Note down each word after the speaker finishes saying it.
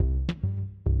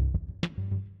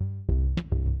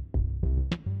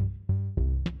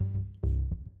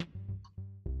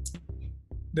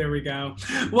There we go.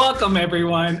 Welcome,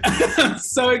 everyone. I'm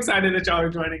so excited that y'all are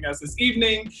joining us this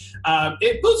evening.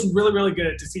 It feels really, really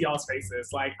good to see y'all's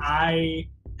faces. Like, I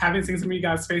haven't seen some of you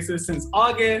guys' faces since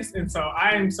August, and so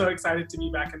I am so excited to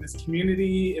be back in this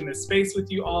community, in this space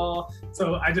with you all.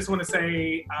 So I just want to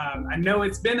say, I know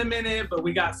it's been a minute, but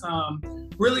we got some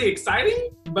really exciting,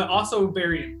 but also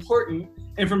very important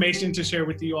information to share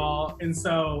with you all. And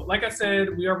so, like I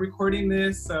said, we are recording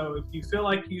this, so if you feel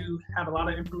like you have a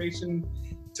lot of information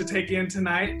to take in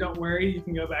tonight, don't worry, you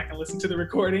can go back and listen to the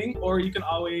recording, or you can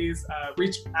always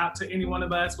reach out to any one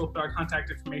of us. We'll put our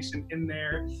contact information in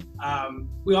there.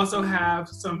 We also have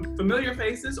some familiar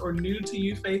faces or new to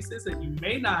you faces that you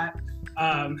may not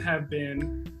have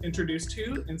been introduced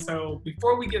to. And so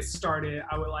before we get started,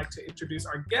 I would like to introduce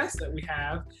our guests that we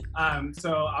have.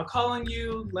 So I'll call on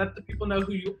you, let the people know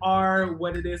who you are,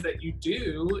 what it is that you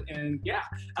do, and yeah.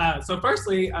 So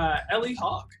firstly, Ellie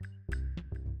Hogg.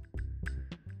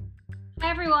 Hi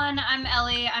everyone, I'm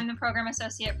Ellie. I'm the Program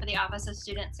Associate for the Office of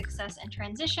Student Success and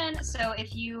Transition. So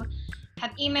if you have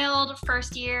emailed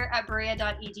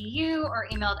firstyear@berea.edu or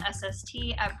emailed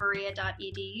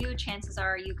SST@berea.edu, chances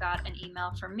are you got an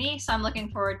email from me. So I'm looking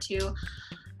forward to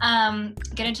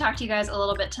getting to talk to you guys a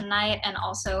little bit tonight, and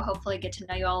also hopefully get to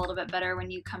know you all a little bit better when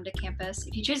you come to campus,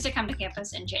 if you choose to come to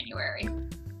campus in January.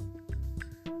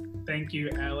 Thank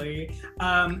you, Ellie.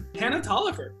 Hannah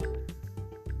Tolliver.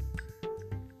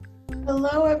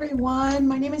 Hello, everyone.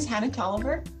 My name is Hannah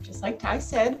Tolliver. Just like Ty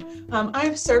said,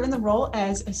 I serve in the role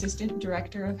as Assistant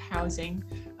Director of Housing.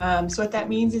 So what that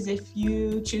means is if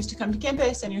you choose to come to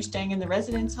campus and you're staying in the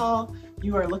residence hall,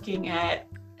 you are looking at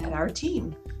our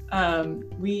team.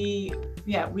 We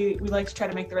like to try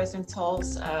to make the residence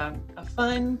halls a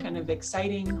fun, kind of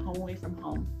exciting home away from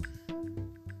home.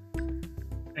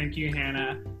 Thank you,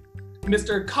 Hannah.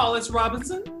 Mr. Collis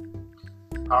Robinson.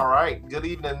 All right, good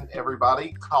evening,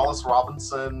 everybody. Collis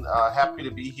Robinson, happy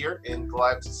to be here and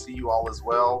glad to see you all as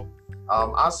well.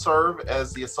 I serve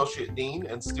as the Associate Dean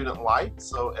in Student Life.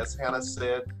 So as Hannah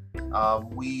said,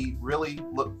 we really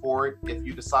look forward, if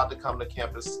you decide to come to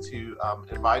campus, to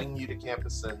inviting you to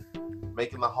campus and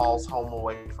making the halls home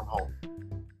away from home.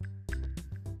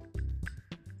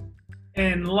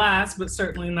 And last, but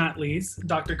certainly not least,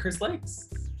 Dr. Chris Lakes.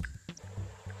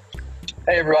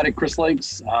 Hey everybody, Chris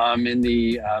Lakes. I'm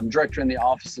the Director in the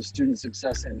Office of Student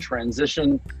Success and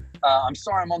Transition. I'm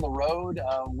sorry I'm on the road.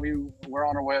 We're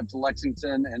on our way up to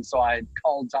Lexington, and so I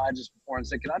called Ty just before and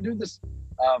said, can I do this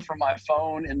from my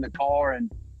phone in the car?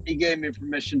 And he gave me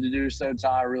permission to do so,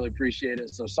 Ty. I really appreciate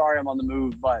it. So sorry I'm on the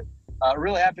move, but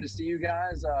really happy to see you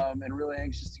guys and really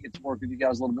anxious to get to work with you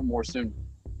guys a little bit more soon.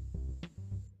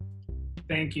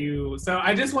 Thank you. So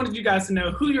I just wanted you guys to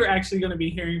know who you're actually going to be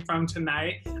hearing from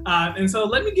tonight. And so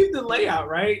let me give the layout,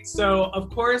 right? So of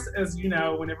course, as you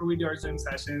know, whenever we do our Zoom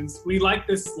sessions, we like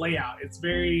this layout. It's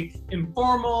very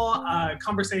informal,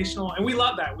 conversational, and we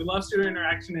love that. We love student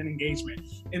interaction and engagement.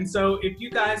 And so if you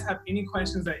guys have any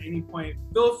questions at any point,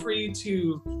 feel free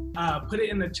to put it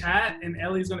in the chat, and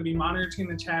Ellie's going to be monitoring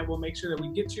the chat. We'll make sure that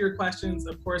we get to your questions.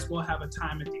 Of course, we'll have a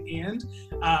time at the end,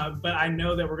 but I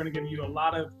know that we're going to give you a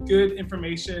lot of good information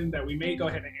that we may go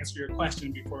ahead and answer your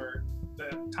question before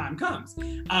the time comes.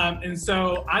 And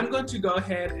so I'm going to go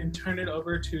ahead and turn it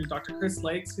over to Dr. Chris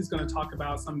Lakes, who's going to talk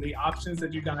about some of the options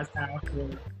that you guys have for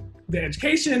the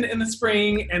education in the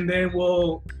spring, and then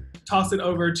we'll toss it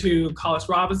over to Collis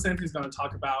Robinson, who's going to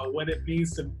talk about what it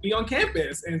means to be on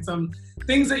campus and some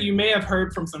things that you may have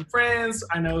heard from some friends.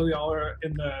 I know y'all are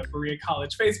in the Berea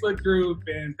College Facebook group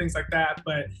and things like that,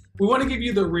 but we want to give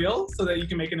you the real so that you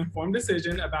can make an informed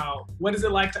decision about what is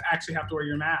it like to actually have to wear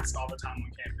your mask all the time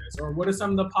on campus, or what are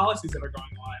some of the policies that are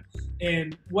going on,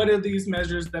 and what are these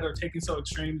measures that are taking so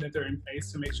extreme that they're in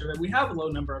place to make sure that we have a low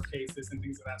number of cases and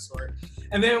things of that sort.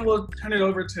 And then we'll turn it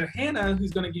over to Hannah,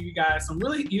 who's going to give you guys some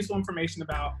really useful information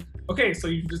about, okay, so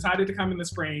you've decided to come in the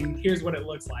spring, here's what it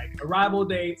looks like, arrival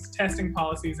dates, testing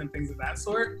policies, and things of that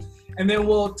sort. And then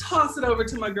we'll toss it over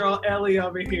to my girl Ellie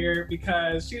over here,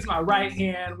 because she's my right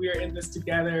hand. We are in this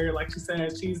together. Like she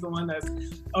said, she's the one that's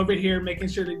over here making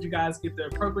sure that you guys get the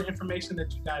appropriate information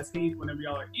that you guys need whenever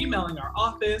y'all are emailing our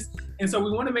office. And so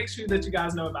we want to make sure that you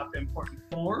guys know about the important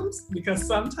forms, because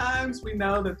sometimes we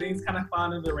know that things kind of fly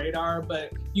under the radar,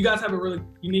 but you guys have a really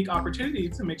unique opportunity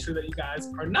to make sure that you guys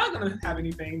are not going to have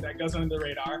anything that goes under the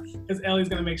radar, because Ellie's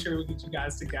going to make sure we get you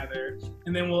guys together.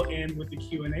 And then we'll end with the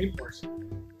Q&A portion.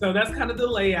 So that's kind of the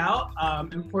layout.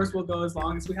 And of course, we'll go as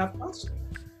long as we have questions.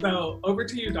 So over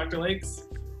to you, Dr. Lakes.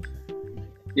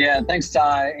 Yeah, thanks,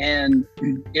 Ty. And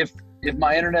if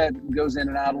my internet goes in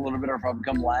and out a little bit, or if I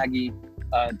become laggy,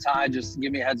 Ty, just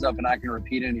give me a heads up and I can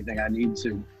repeat anything I need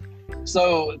to.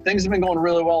 So things have been going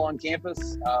really well on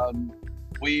campus.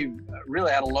 We've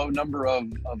really had a low number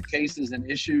of cases and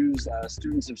issues.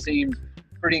 Students have seemed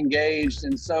pretty engaged.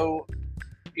 And so,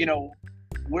 you know,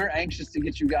 we're anxious to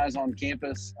get you guys on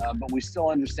campus, but we still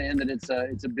understand that it's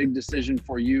a big decision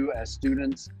for you as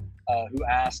students who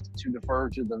asked to defer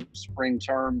to the spring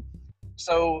term.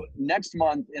 So next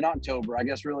month in October, I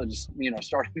guess really just, you know,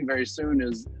 starting very soon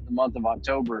is the month of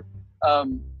October,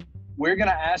 we're going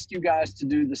to ask you guys to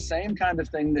do the same kind of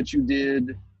thing that you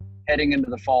did heading into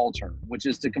the fall term, which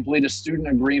is to complete a student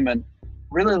agreement,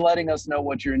 really letting us know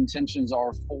what your intentions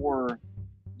are for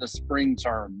the spring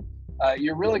term.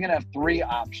 You're really going to have three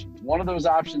options. One of those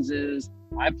options is,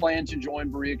 I plan to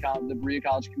join the Berea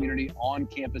College community on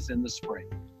campus in the spring.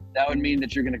 That would mean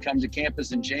that you're going to come to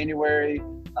campus in January.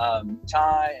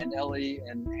 Ty and Ellie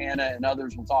and Hannah and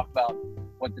others will talk about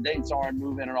what the dates are and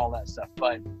move in and all that stuff.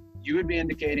 But you would be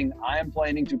indicating, I am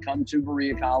planning to come to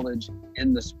Berea College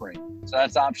in the spring. So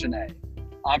that's option A.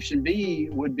 Option B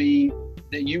would be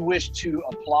that you wish to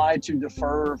apply to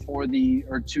defer to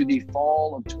the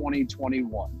fall of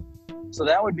 2021. So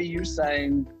that would be you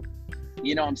saying,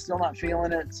 you know, I'm still not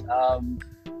feeling it.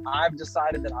 I've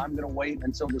decided that I'm going to wait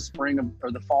until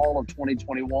the fall of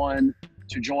 2021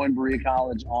 to join Berea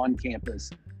College on campus.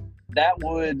 That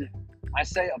would, I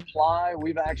say apply.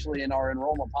 We've actually, in our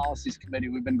enrollment policies committee,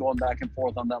 we've been going back and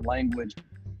forth on that language.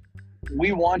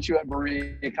 We want you at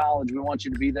Berea College. We want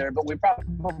you to be there, but we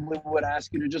probably would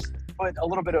ask you to just put a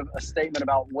little bit of a statement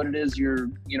about what it is your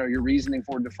reasoning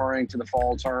for deferring to the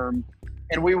fall term.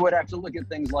 And we would have to look at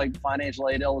things like financial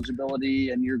aid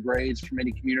eligibility and your grades from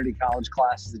any community college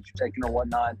classes that you've taken or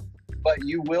whatnot. But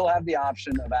you will have the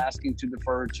option of asking to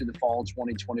defer to the fall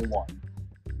 2021.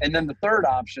 And then the third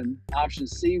option, option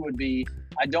C, would be,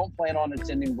 I don't plan on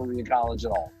attending Berea College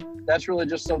at all. That's really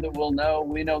just so that we'll know.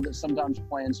 We know that sometimes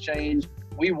plans change.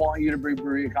 We want you to be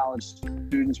Berea College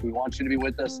students. We want you to be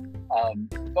with us.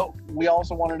 But we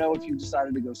also want to know if you've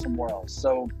decided to go somewhere else.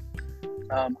 So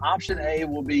option A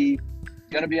will be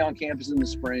going to be on campus in the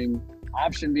spring.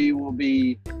 Option B will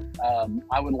be,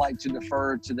 I would like to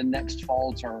defer to the next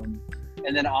fall term.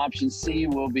 And then option C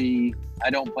will be, I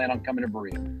don't plan on coming to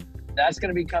Berea. That's going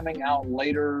to be coming out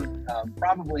later,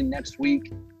 probably next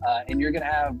week. And you're going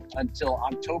to have until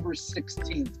October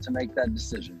 16th to make that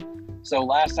decision. So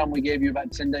last time we gave you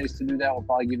about 10 days to do that. We'll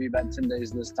probably give you about 10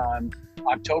 days this time.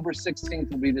 October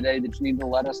 16th will be the day that you need to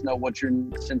let us know what your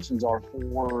intentions are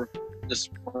for the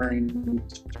spring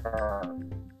term.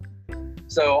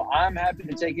 So I'm happy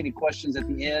to take any questions at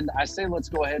the end. I say let's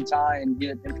go ahead, Ty, and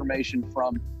get information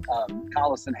from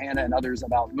Collis and Hannah and others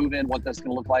about move-in, what that's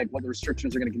going to look like, what the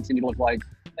restrictions are going to continue to look like,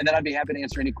 and then I'd be happy to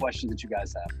answer any questions that you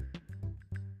guys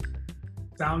have.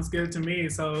 Sounds good to me.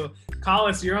 So,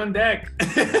 Collis, you're on deck.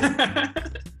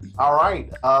 All right,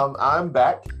 I'm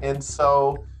back, and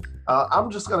so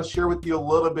I'm just going to share with you a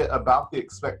little bit about the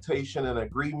expectation and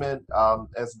agreement.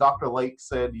 As Dr. Lake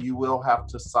said, you will have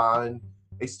to sign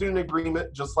a student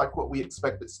agreement, just like what we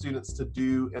expected students to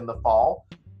do in the fall.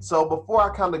 So before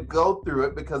I kind of go through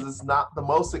it, because it's not the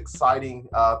most exciting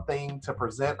thing to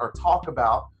present or talk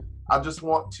about, I just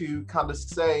want to kind of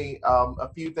say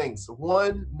a few things.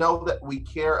 One, know that we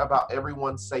care about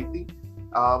everyone's safety.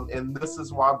 And this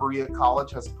is why Berea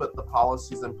College has put the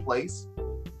policies in place.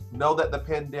 Know that the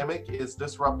pandemic is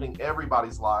disrupting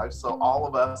everybody's lives. So all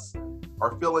of us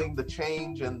are feeling the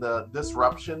change and the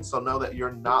disruption. So know that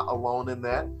you're not alone in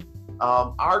that.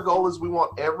 Our goal is we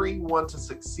want everyone to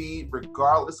succeed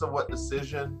regardless of what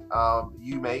decision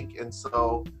you make. And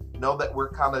so know that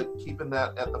we're kind of keeping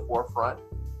that at the forefront.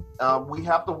 We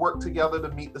have to work together to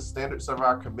meet the standards of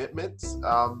our commitments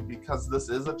because this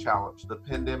is a challenge. The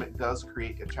pandemic does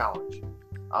create a challenge.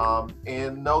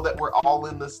 And know that we're all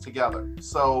in this together.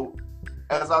 So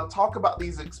as I talk about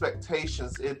these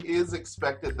expectations, it is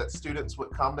expected that students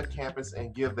would come to campus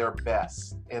and give their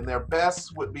best, and their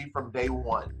best would be from day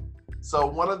one. So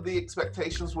one of the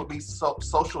expectations would be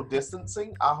social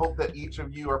distancing. I hope that each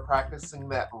of you are practicing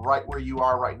that right where you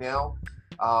are right now,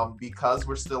 because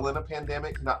we're still in a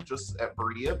pandemic, not just at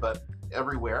Berea, but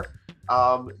everywhere.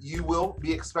 You will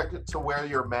be expected to wear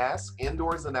your mask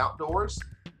indoors and outdoors.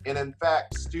 And in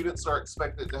fact, students are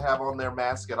expected to have on their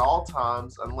mask at all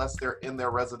times unless they're in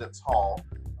their residence hall,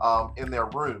 in their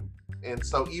room. And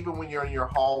so even when you're in your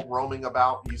hall roaming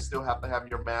about, you still have to have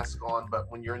your mask on.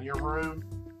 But when you're in your room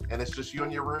and it's just you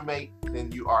and your roommate,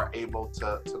 then you are able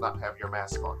to not have your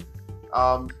mask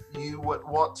on. You would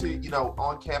want to,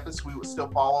 on campus, we would still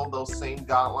follow those same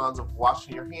guidelines of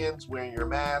washing your hands, wearing your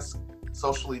mask,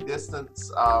 socially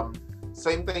distance.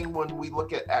 Same thing when we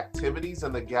look at activities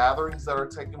and the gatherings that are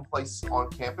taking place on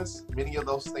campus. Many of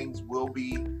those things will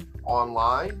be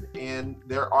online, and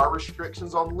there are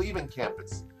restrictions on leaving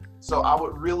campus. So I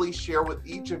would really share with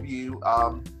each of you,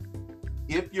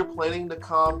 if you're planning to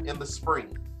come in the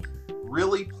spring,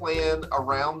 really plan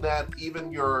around that,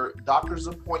 even your doctor's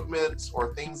appointments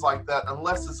or things like that,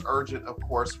 unless it's urgent, of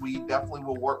course. We definitely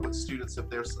will work with students if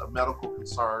there's a medical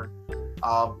concern.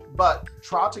 But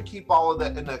try to keep all of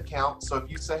that in account. So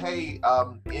if you say, hey,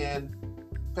 in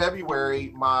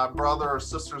February, my brother or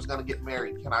sister is going to get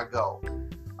married, can I go?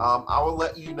 I will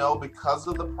let you know, because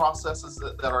of the processes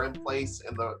that are in place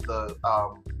and the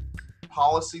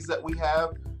policies that we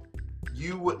have,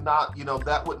 you would not,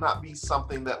 that would not be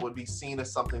something that would be seen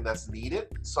as something that's needed.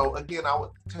 So again, I would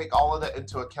take all of that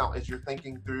into account as you're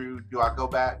thinking through, do I go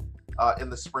back in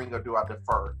the spring or do I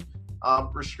defer?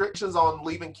 Restrictions on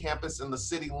leaving campus in the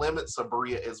city limits of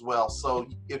Berea as well. So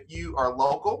if you are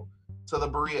local to the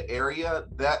Berea area,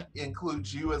 that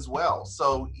includes you as well.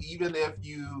 So even if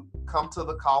you come to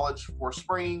the college for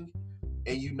spring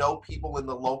and you know people in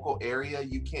the local area,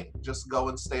 you can't just go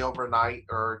and stay overnight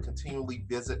or continually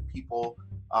visit people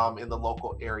in the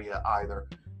local area either.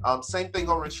 Same thing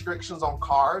on restrictions on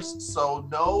cars. So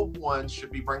no one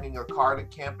should be bringing a car to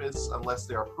campus unless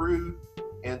they're approved.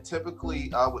 And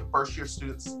typically with first year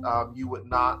students, you would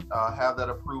not have that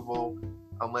approval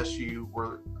unless you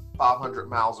were 500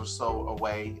 miles or so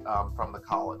away from the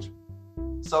college.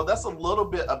 So that's a little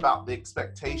bit about the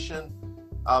expectation.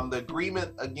 The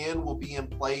agreement, again, will be in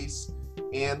place,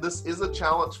 and this is a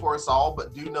challenge for us all,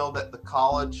 but do know that the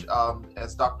college,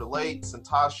 as Dr. Lates and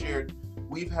Ty shared,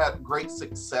 we've had great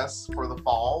success for the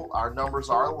fall. Our numbers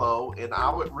are low, and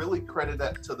I would really credit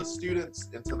that to the students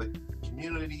and to the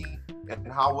community and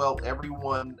how well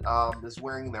everyone is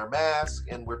wearing their mask,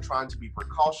 and we're trying to be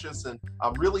precautious and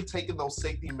really taking those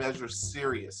safety measures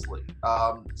seriously.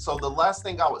 So the last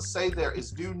thing I would say there is,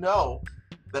 do know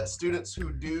that students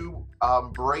who do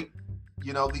break,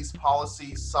 these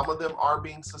policies, some of them are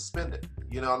being suspended,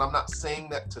 and I'm not saying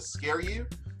that to scare you,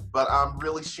 but I'm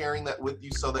really sharing that with you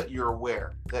so that you're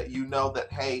aware, that you know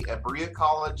that, hey, at Berea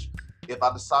College, if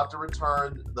I decide to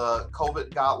return, the COVID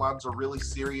guidelines are really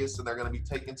serious and they're going to be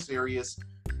taken serious.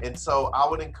 And so I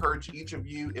would encourage each of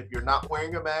you, if you're not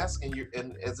wearing a mask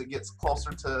and as it gets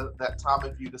closer to that time,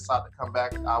 if you decide to come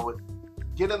back, I would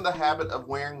get in the habit of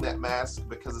wearing that mask,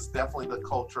 because it's definitely the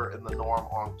culture and the norm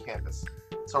on campus.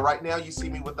 So right now you see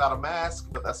me without a mask,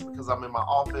 but that's because I'm in my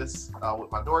office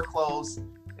with my door closed.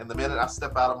 And the minute I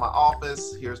step out of my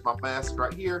office, here's my mask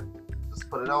right here. Just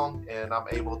put it on and I'm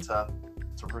able to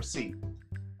proceed.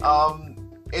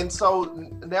 And so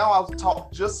now I'll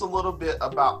talk just a little bit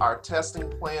about our testing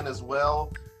plan as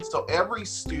well. So every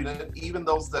student, even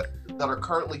those that are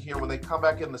currently here, when they come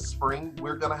back in the spring,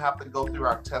 we're going to have to go through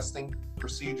our testing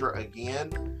procedure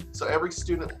again. So every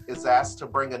student is asked to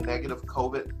bring a negative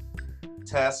COVID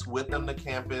test with them to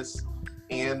campus.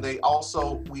 And we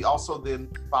also then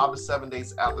 5 to 7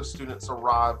 days after students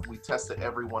arrive, we tested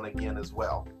everyone again as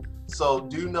well. So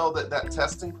do know that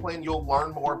testing plan, you'll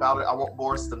learn more about it. I won't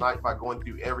bore us tonight by going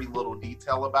through every little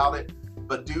detail about it,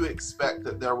 but do expect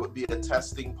that there would be a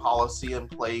testing policy in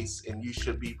place, and you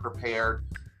should be prepared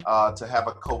to have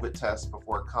a COVID test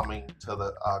before coming to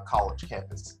the college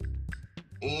campus.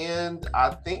 And I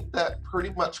think that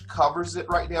pretty much covers it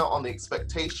right now on the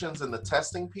expectations and the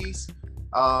testing piece.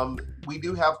 We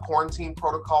do have quarantine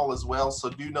protocol as well, so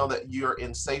do know that you're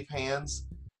in safe hands.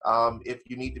 If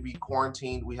you need to be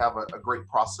quarantined, we have a great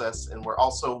process, and we're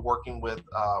also working with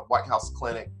White House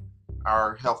Clinic,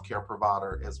 our healthcare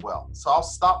provider as well. So I'll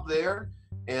stop there,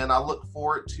 and I look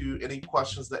forward to any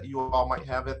questions that you all might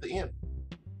have at the end.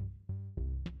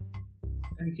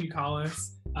 Thank you,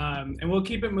 Collis. And we'll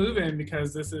keep it moving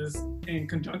because this is in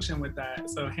conjunction with that.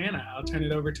 So Hannah, I'll turn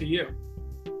it over to you.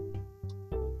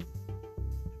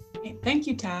 Thank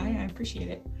you, Ty. I appreciate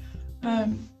it.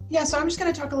 So I'm just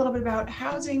going to talk a little bit about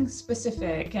housing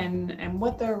specific and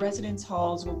what the residence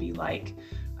halls will be like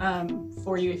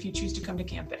for you if you choose to come to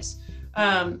campus.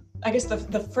 I guess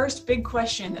the first big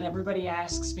question that everybody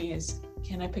asks me is,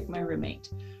 can I pick my roommate?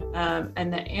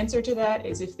 And the answer to that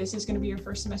is, if this is going to be your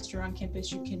first semester on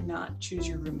campus, you cannot choose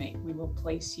your roommate. We will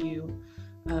place you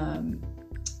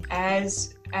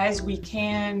as we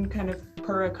can, kind of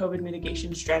per a COVID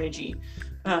mitigation strategy.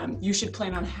 You should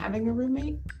plan on having a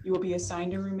roommate. You will be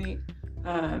assigned a roommate.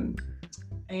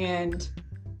 And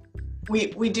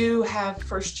we do have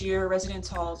first year residence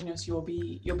halls, so you'll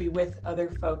be with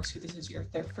other folks who this is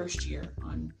their first year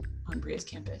on Berea's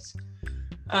campus.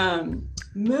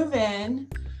 Move in.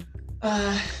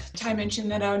 Ty mentioned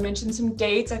that I would mention some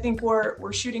dates. I think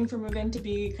we're shooting for move-in to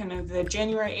be kind of the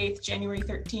January 8th, January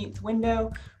 13th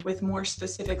window, with more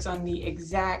specifics on the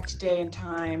exact day and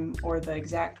time or the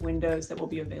exact windows that will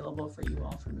be available for you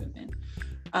all for move-in.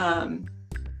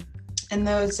 And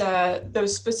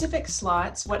those specific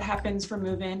slots, what happens for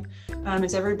move-in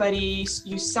is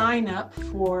you sign up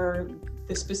for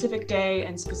the specific day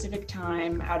and specific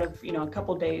time out of a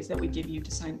couple days that we give you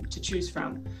to choose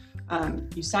from.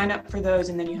 You sign up for those,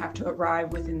 and then you have to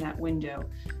arrive within that window.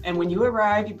 And when you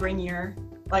arrive, you bring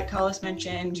like Collis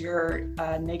mentioned, your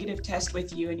negative test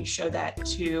with you, and you show that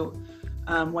to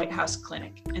White House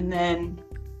Clinic. And then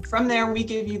from there, we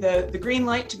give you the green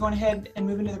light to go ahead and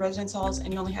move into the residence halls,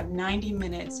 and you only have 90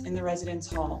 minutes in the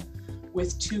residence hall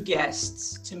with 2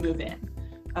 guests to move in.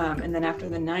 And then after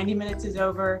the 90 minutes is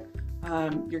over,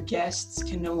 your guests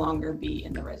can no longer be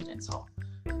in the residence hall.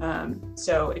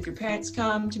 So if your parents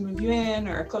come to move you in,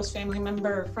 or a close family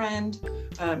member or friend,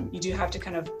 you do have to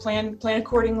kind of plan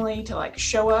accordingly to like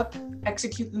show up,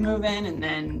 execute the move-in, and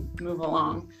then move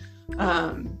along.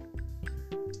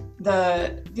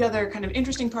 The other kind of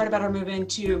interesting part about our move-in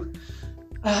too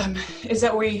is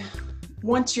that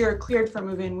once you're cleared for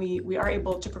move-in, we are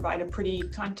able to provide a pretty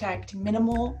contact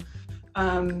minimal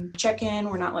check-in.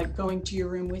 We're not like going to your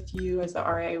room with you as the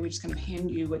RA. We just kind of hand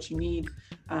you what you need.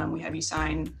 We have you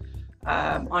sign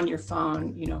on your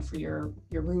phone, for your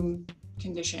room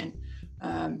condition,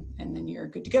 and then you're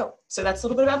good to go. So that's a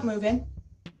little bit about move-in.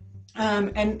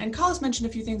 And Collis mentioned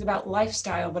a few things about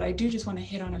lifestyle, but I do just want to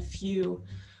hit on a few.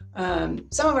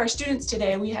 Some of our students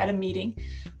today, we had a meeting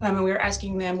and we were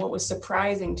asking them what was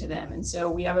surprising to them. And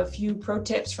so we have a few pro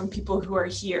tips from people who are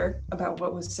here about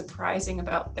what was surprising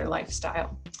about their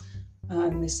lifestyle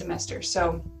this semester.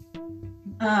 So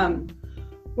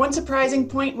one surprising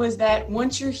point was that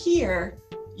once you're here,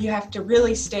 you have to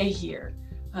really stay here.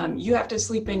 You have to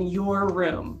sleep in your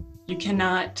room. You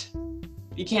can't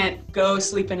go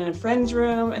sleep in a friend's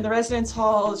room in the residence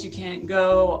halls. You can't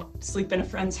go sleep in a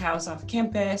friend's house off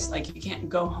campus. Like, you can't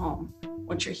go home.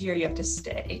 Once you're here, you have to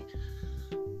stay.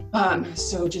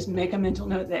 So just make a mental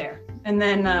note there. And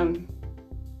then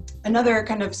another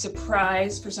kind of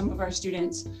surprise for some of our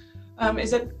students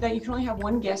is that you can only have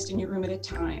one guest in your room at a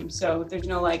time. So there's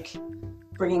no like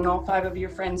bringing all 5 of your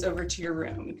friends over to your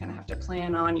room. You kind of have to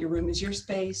plan on your room is your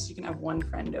space. You can have one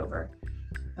friend over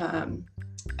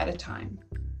at a time.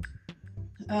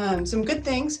 Some good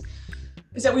things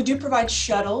is that we do provide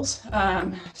shuttles.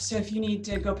 So if you need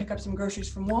to go pick up some groceries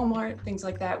from Walmart, things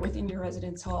like that within your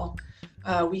residence hall,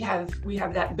 we have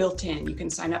that built in. You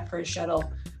can sign up for a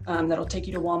shuttle that'll take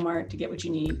you to Walmart to get what you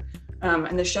need.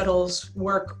 And the shuttles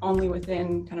work only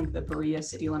within kind of the Berea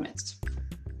city limits.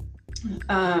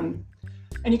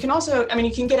 And you can also,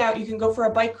 you can get out, you can go for a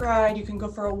bike ride, you can go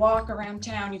for a walk around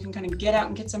town, you can kind of get out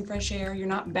and get some fresh air. You're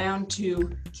not bound to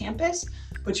campus,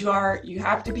 but you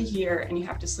have to be here and you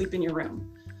have to sleep in your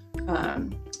room.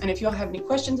 And if you all have any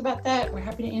questions about that, we're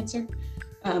happy to answer.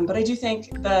 But I do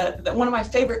think that one of my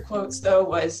favorite quotes though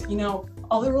was,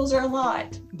 all the rules are a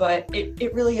lot, but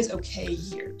it really is okay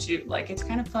here too. Like, it's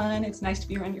kind of fun. It's nice to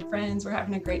be around your friends. We're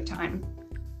having a great time.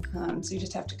 So you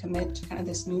just have to commit to kind of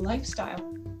this new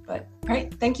lifestyle. But all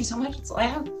right, thank you so much. That's all I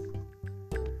have.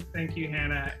 Thank you,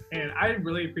 Hannah. And I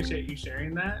really appreciate you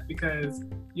sharing that, because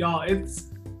y'all,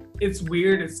 it's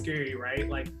weird, it's scary, right?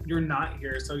 Like, you're not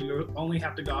here, so you only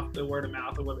have to go off the word of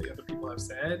mouth of what the other people have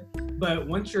said. But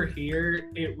once you're here,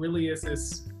 it really is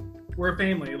this, we're a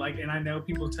family. Like, and I know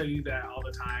people tell you that all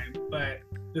the time, but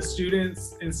the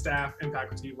students and staff and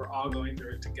faculty, we're all going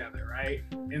through it together, right?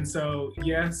 And so,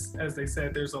 yes, as they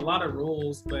said, there's a lot of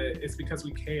rules, but it's because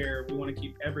we care. We want to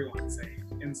keep everyone safe.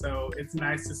 And so it's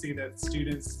nice to see that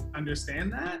students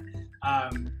understand that.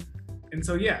 And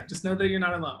so, yeah, just know that you're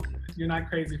not alone. You're not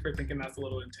crazy for thinking that's a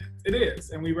little intense. It is,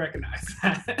 and we recognize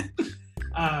that.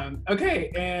 Okay,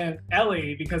 and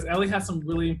Ellie, because Ellie has some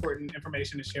really important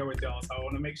information to share with y'all, so I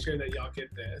want to make sure that y'all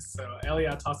get this. So Ellie,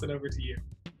 I'll toss it over to you.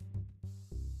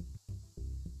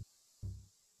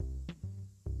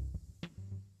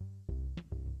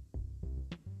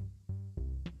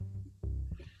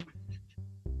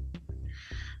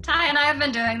 Ty and I have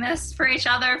been doing this for each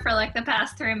other for like the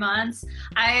past 3 months.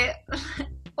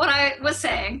 What I was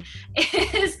saying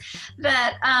is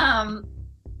that I'm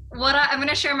going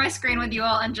to share my screen with you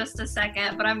all in just a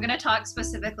second, but I'm going to talk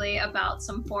specifically about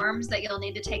some forms that you'll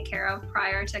need to take care of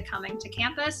prior to coming to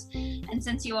campus. And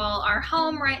since you all are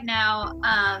home right now,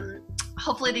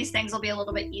 hopefully these things will be a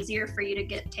little bit easier for you to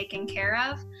get taken care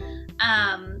of.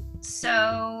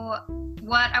 So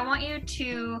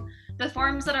the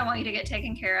forms that I want you to get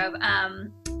taken care of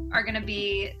are going to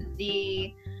be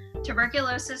the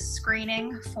tuberculosis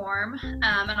screening form, and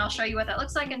I'll show you what that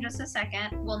looks like in just a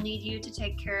second. We'll need you to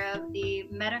take care of the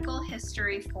medical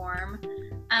history form,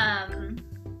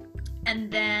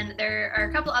 and then there are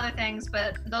a couple other things,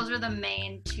 but those are the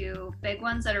main two big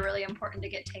ones that are really important to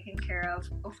get taken care of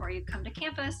before you come to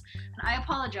campus. And I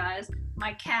apologize,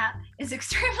 my cat is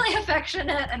extremely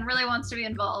affectionate and really wants to be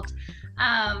involved.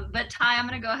 But Ty, I'm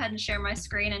going to go ahead and share my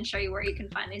screen and show you where you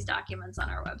can find these documents on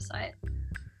our website.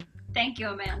 Thank you,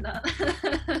 Amanda.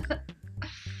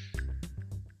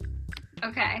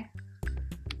 Okay.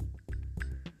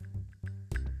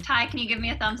 Ty, can you give me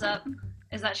a thumbs up?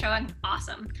 Is that showing?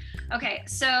 Awesome. Okay,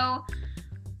 so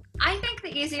I think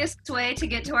the easiest way to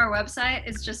get to our website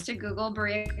is just to Google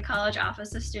Berea College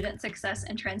Office of Student Success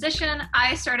and Transition.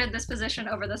 I started this position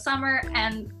over the summer,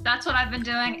 and that's what I've been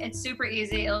doing. It's super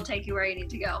easy. It'll take you where you need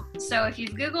to go. So if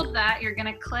you've Googled that, you're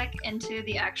gonna click into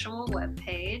the actual web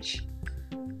page.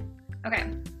 Okay.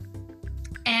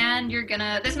 And you're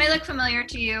gonna, this may look familiar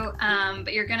to you,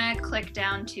 but you're gonna click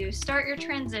down to Start Your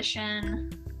Transition,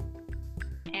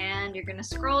 and you're gonna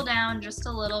scroll down just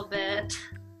a little bit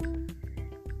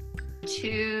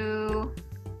to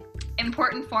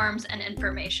important forms and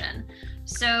information.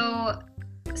 So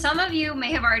some of you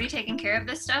may have already taken care of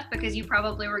this stuff because you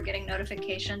probably were getting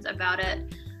notifications about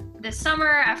it this summer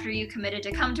after you committed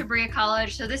to come to Berea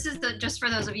College. So this is just for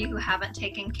those of you who haven't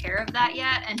taken care of that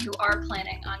yet and who are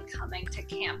planning on coming to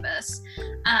campus.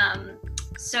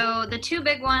 So the two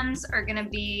big ones are gonna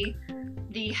be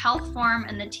the health form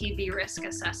and the TB risk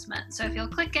assessment. So if you'll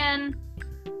click in,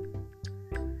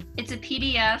 it's a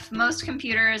PDF. Most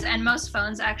computers and most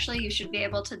phones, actually, you should be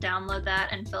able to download that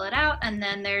and fill it out. And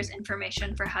then there's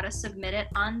information for how to submit it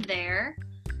on there.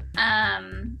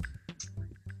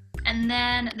 And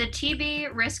then the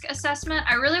TB risk assessment,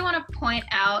 I really want to point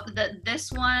out that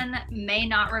this one may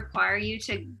not require you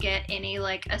to get any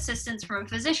like assistance from a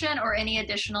physician or any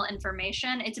additional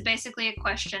information. It's basically a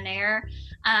questionnaire.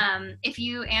 If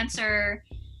you answer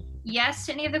yes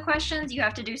to any of the questions, you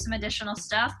have to do some additional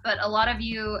stuff, but a lot of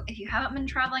you, if you haven't been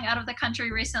traveling out of the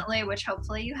country recently, which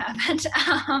hopefully you haven't,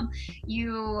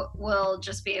 you will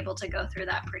just be able to go through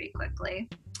that pretty quickly.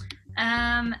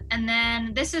 And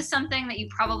then this is something that you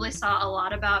probably saw a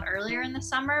lot about earlier in the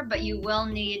summer, but you will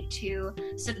need to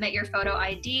submit your photo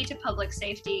ID to public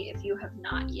safety if you have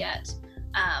not yet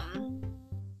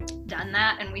done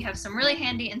that. And we have some really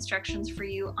handy instructions for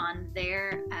you on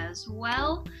there as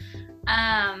well.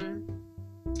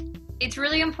 It's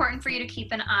really important for you to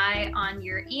keep an eye on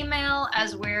your email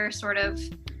as we're sort of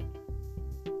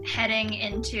heading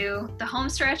into the home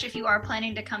stretch if you are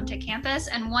planning to come to campus.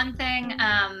 And one thing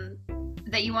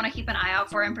that you want to keep an eye out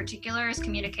for in particular is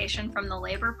communication from the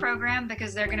labor program,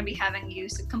 because they're going to be having you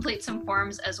complete some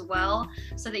forms as well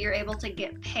so that you're able to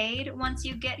get paid once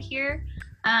you get here.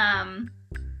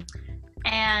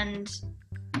 And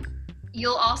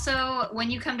you'll also, when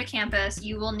you come to campus,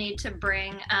 you will need to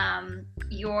bring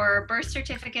your birth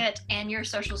certificate and your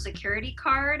social security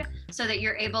card so that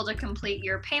you're able to complete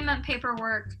your payment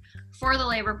paperwork for the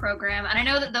labor program. And I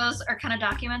know that those are kind of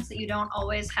documents that you don't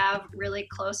always have really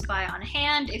close by on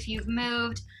hand. If you've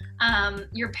moved,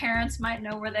 your parents might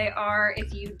know where they are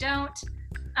if you don't.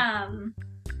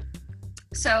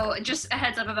 So just a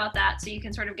heads up about that so you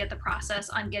can sort of get the process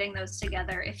on getting those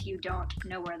together if you don't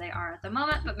know where they are at the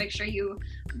moment, but make sure you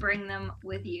bring them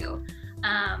with you.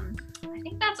 I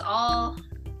think that's all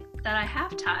that I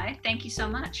have, Ty. Thank you so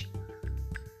much.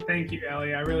 Thank you,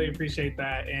 Ellie. I really appreciate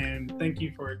that. And thank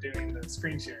you for doing the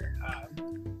screen share.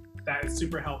 That is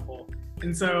super helpful.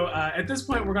 And so at this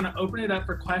point, we're going to open it up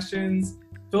for questions.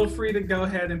 Feel free to go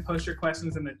ahead and post your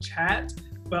questions in the chat,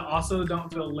 but also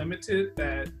don't feel limited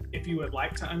that if you would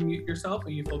like to unmute yourself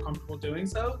and you feel comfortable doing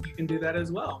so, you can do that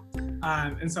as well.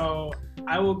 And so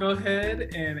I will go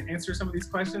ahead and answer some of these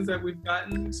questions that we've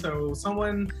gotten. So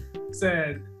someone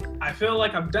said, I feel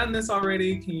like I've done this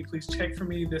already. Can you please check for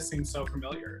me? This seems so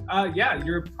familiar. Yeah,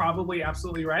 you're probably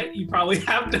absolutely right. You probably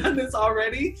have done this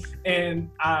already. And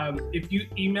if you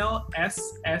email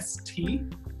sst@berea.edu,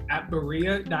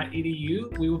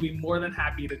 we will be more than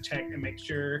happy to check and make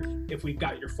sure if we've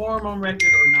got your form on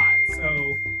record or not.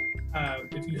 So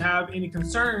if you have any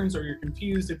concerns or you're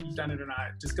confused if you've done it or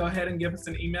not, just go ahead and give us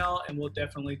an email and we'll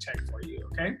definitely check for you,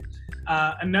 okay?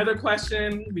 Another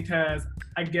question, because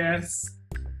I guess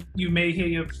you may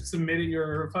have submitted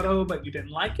your photo but you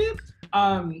didn't like it.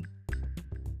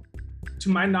 to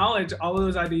my knowledge, all of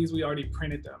those IDs, we already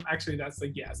printed them. Actually, that's a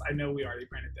yes. I know we already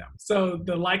printed them. So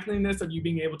the likeliness of you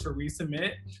being able to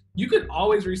resubmit, you could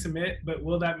always resubmit, but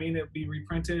will that mean it'll be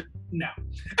reprinted? No.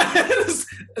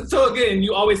 So again,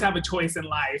 you always have a choice in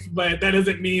life, but that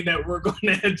doesn't mean that we're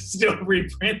going to still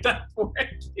reprint that for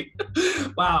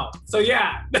you. Wow. So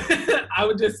yeah, I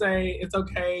would just say it's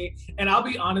okay. And I'll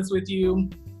be honest with you,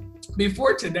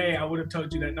 before today, I would have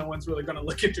told you that no one's really going to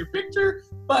look at your picture,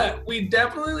 but we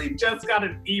definitely just got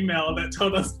an email that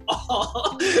told us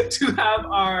all to have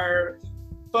our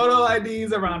photo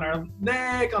IDs around our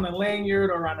neck, on a lanyard,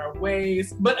 or around our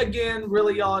waist. But again,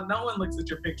 really, y'all, no one looks at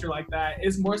your picture like that.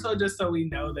 It's more so just so we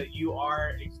know that you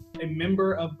are a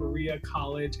member of Berea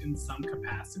College in some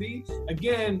capacity.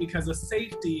 Again, because of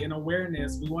safety and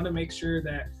awareness, we want to make sure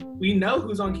that we know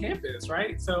who's on campus,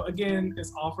 right? So again,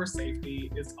 it's all for safety.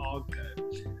 It's all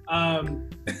good.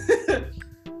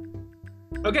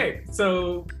 Okay,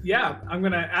 so yeah, I'm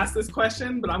gonna ask this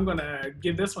question, but I'm gonna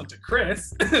give this one to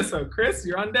Chris. So Chris,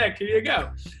 you're on deck, here you go.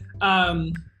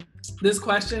 This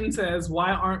question says,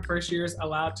 why aren't first years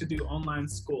allowed to do online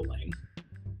schooling?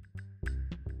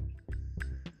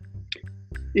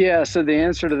 Yeah, so the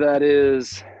answer to that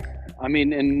is, I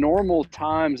mean, in normal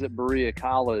times at Berea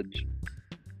College,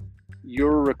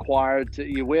 you're required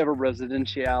to, we have a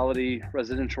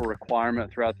residential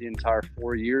requirement throughout the entire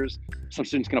 4 years. Some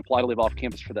students can apply to live off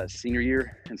campus for that senior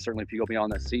year, and certainly if you go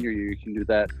beyond that senior year, you can do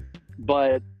that.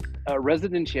 But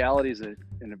residentiality is a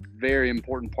very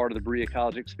important part of the Berea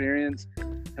College experience,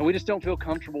 and we just don't feel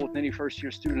comfortable with any first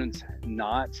year students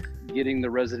not getting the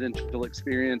residential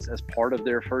experience as part of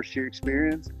their first year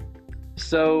experience.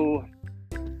 So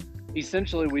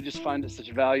essentially, we just find it such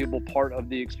a valuable part of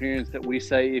the experience that we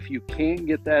say, if you can't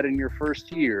get that in your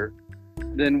first year,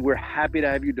 then we're happy to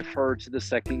have you defer to the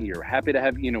second year. We're happy to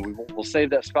have, we'll save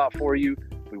that spot for you.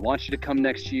 We want you to come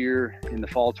next year in the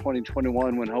fall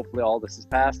 2021 when hopefully all this is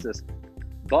past us.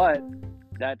 But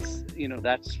that's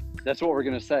what we're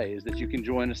going to say, is that you can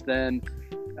join us then,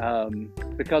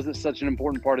 because it's such an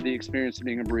important part of the experience of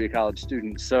being a Berea College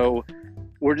student. So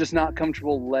we're just not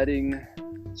comfortable letting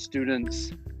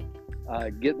students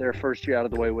get their first year out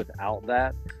of the way without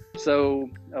that. So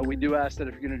we do ask that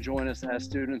if you're going to join us as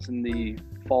students in the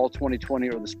fall 2020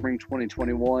 or the spring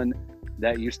 2021,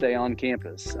 that you stay on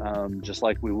campus, just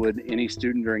like we would any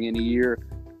student during any year.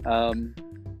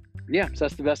 Yeah, so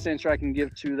that's the best answer I can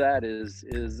give to that, is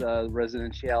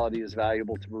residentiality is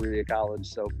valuable to Berea College.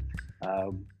 So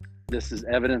this is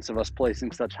evidence of us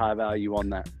placing such high value on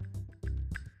that.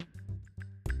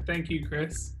 Thank you,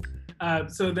 Chris.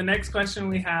 So the next question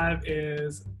we have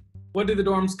is, what do the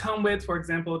dorms come with? For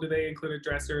example, do they include a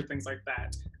dresser, things like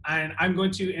that? And I'm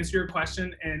going to answer your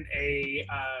question in a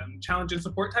challenge and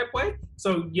support type way.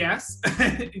 So yes,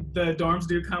 the dorms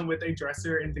do come with a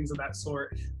dresser and things of that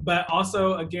sort. But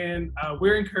also, again,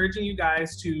 we're encouraging you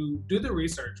guys to do the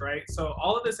research, right? So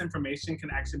all of this information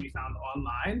can actually be found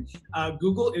online.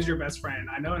 Google is your best friend.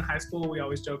 I know in high school, we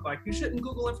always joke like, you shouldn't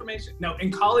Google information. No,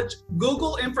 in college,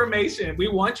 Google information. We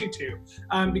want you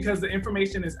to, because the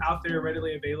information is out there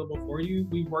readily available for you.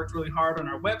 We've worked really hard on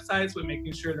our websites with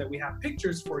making sure that we have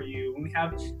pictures for you and we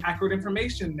have accurate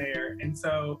information there. And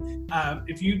so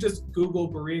if you just Google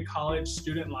Berea College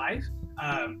student life,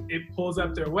 it pulls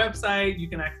up their website. You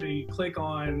can actually click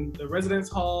on the residence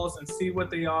halls and see what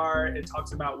they are. It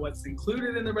talks about what's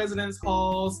included in the residence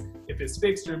halls, if it's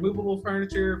fixed or movable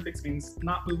furniture. Fixed means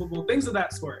not movable, things of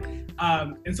that sort.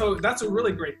 And so that's a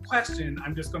really great question.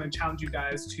 I'm just going to challenge you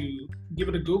guys to give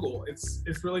it a Google. It's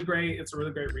really great. It's a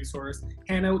really great resource.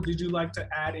 Hannah, did you like to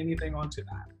add anything onto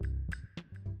that?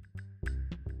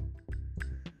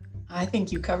 I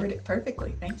think you covered it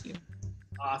perfectly. Thank you.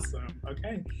 Awesome.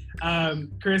 Okay.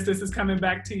 Chris, this is coming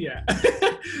back to you.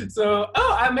 So,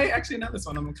 I may actually know this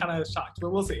one. I'm kind of shocked,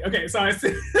 but we'll see. Okay. So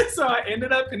I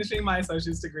ended up finishing my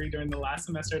associate's degree during the last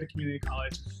semester at a community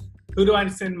college. Who do I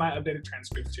send my updated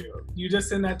transcripts to? You just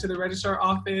send that to the registrar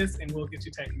office and we'll get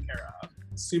you taken care of.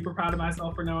 Super proud of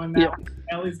myself for knowing that.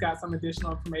 Yeah. Ellie's got some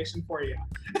additional information for you.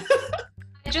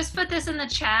 I just put this in the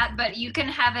chat, but you can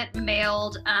have it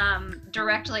mailed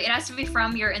directly. It has to be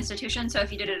from your institution. So if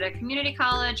you did it at a community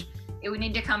college, it would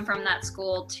need to come from that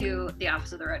school to the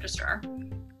office of the registrar.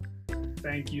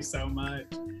 Thank you so much.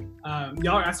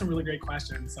 Y'all are asking really great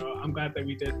questions, so I'm glad that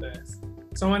we did this.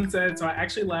 Someone said, so I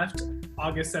actually left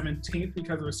August 17th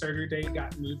because of a surgery date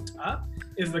got moved up.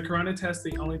 Is the corona test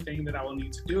the only thing that I will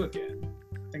need to do again?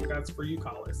 I think that's for you,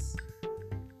 Collis.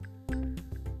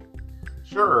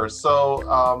 Sure.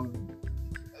 So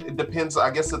it depends,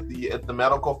 I guess, if the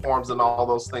medical forms and all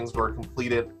those things were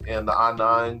completed and the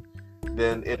I-9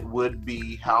 then it would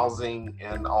be housing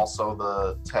and also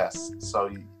the test. So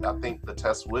I think the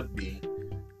test would be,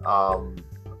 I'm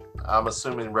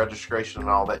assuming registration and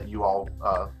all that you all,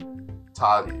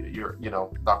 Todd,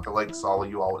 Dr. Lakes, all of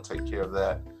you all would take care of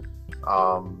that.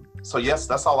 So yes,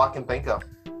 that's all I can think of.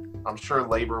 I'm sure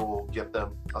labor will get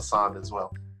them assigned as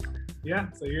well.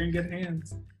 Yeah, so you're in good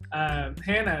hands.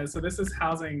 Hannah, so this is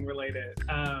housing related.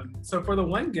 So for the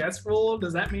one guest rule,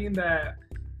 does that mean that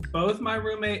both my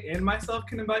roommate and myself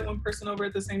can invite one person over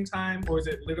at the same time? Or is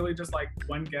it literally just like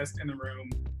one guest in the room,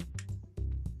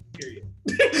 period?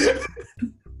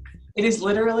 It is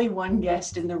literally one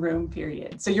guest in the room,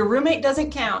 period. So your roommate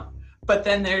doesn't count, but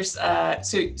then there's,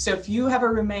 so if you have a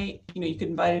roommate, you could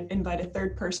invite a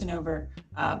third person over,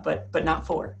 but not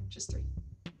 4, just 3.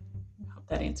 I hope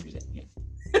that answers it. Yeah.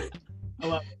 I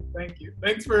love it. Thank you.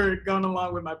 Thanks for going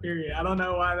along with my period. I don't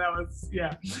know why that was,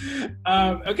 yeah.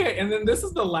 Okay, and then this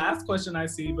is the last question I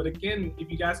see, but again,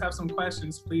 if you guys have some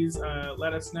questions, please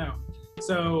let us know.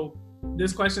 So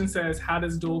this question says, how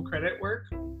does dual credit work?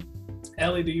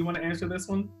 Ellie, do you want to answer this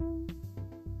one?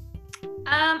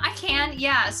 I can,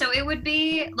 yeah. So it would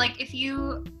be like if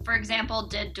you, for example,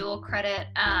 did dual credit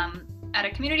at a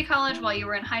community college while you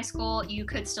were in high school, you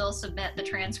could still submit the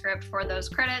transcript for those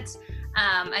credits,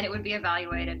 and it would be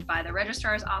evaluated by the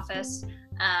registrar's office.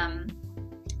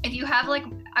 If you have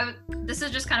this is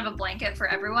just kind of a blanket for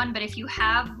everyone, but if you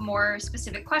have more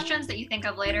specific questions that you think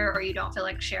of later or you don't feel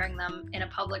like sharing them in a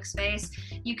public space,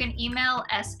 you can email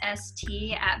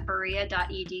sst@berea.edu.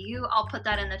 I'll put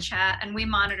that in the chat and we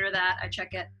monitor that. I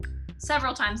check it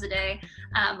several times a day,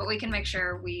 but we can make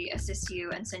sure we assist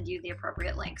you and send you the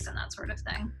appropriate links and that sort of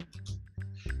thing.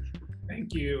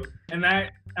 Thank you. And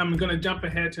that, I'm going to jump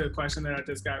ahead to a question that I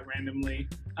just got randomly,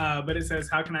 but it says,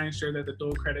 how can I ensure that the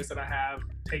dual credits that I have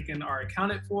taken are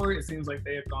accounted for? It seems like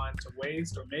they have gone to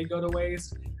waste or may go to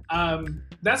waste.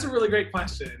 That's a really great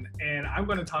question, and I'm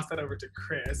going to toss that over to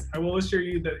Chris. I will assure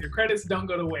you that your credits don't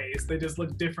go to waste. They just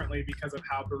look differently because of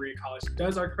how Berea College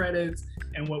does our credits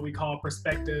and what we call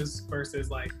perspectives versus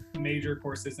like major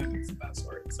courses and things of that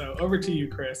sort. So over to you,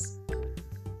 Chris.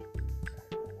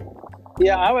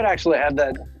 Yeah, I would actually have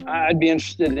that. I'd be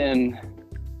interested in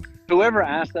whoever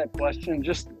asked that question,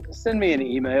 just send me an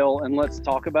email and let's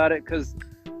talk about it, because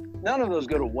none of those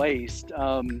go to waste.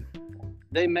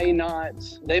 They may not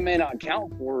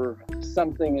count for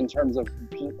something in terms of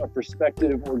a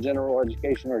perspective or general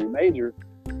education or your major,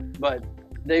 but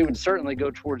they would certainly go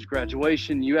towards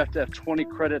graduation. You have to have 20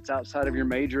 credits outside of your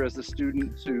major as a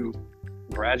student to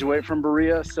graduate from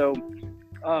Berea. So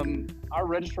our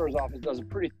registrar's office does a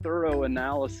pretty thorough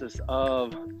analysis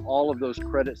of all of those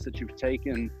credits that you've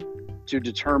taken to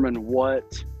determine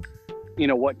what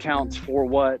counts for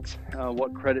what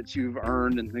credits you've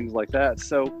earned and things like that.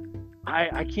 So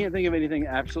I can't think of anything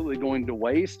absolutely going to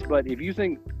waste, but if you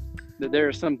think that there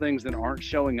are some things that aren't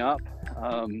showing up,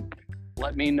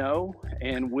 let me know,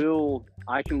 and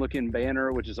I can look in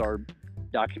Banner, which is our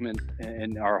document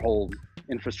and our whole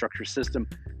infrastructure system.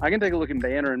 I can take a look in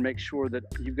Banner and make sure that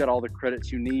you've got all the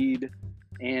credits you need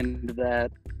and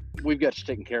that we've got you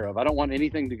taken care of. I don't want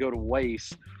anything to go to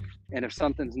waste. And if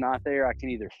something's not there, I can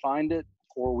either find it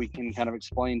or we can kind of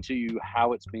explain to you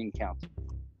how it's being counted.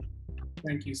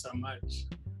 Thank you so much.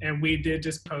 And we did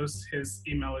just post his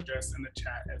email address in the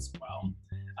chat as well.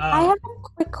 I have a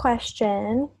quick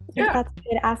question. Yeah. If that's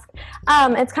okay to ask.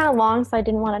 It's kind of long, so I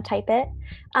didn't want to type it.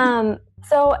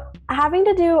 So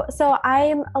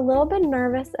I'm a little bit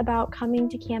nervous about coming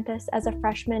to campus as a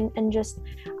freshman, and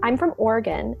I'm from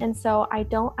Oregon, and so I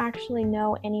don't actually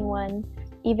know anyone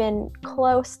even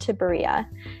close to Berea.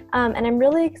 And I'm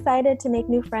really excited to make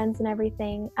new friends and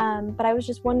everything. But I was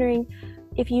just wondering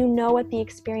if you know what the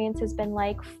experience has been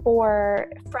like for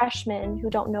freshmen who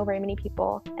don't know very many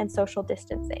people and social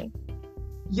distancing.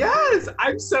 Yes,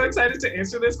 I'm so excited to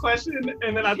answer this question.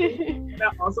 And then I think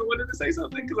I also wanted to say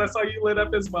something because I saw you lit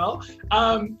up as well.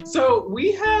 So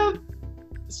we have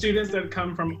students that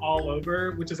come from all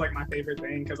over, which is like my favorite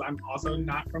thing because I'm also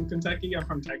not from Kentucky, I'm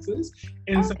from Texas.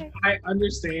 And so I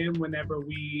understand whenever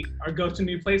we go to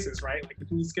new places, right? Like it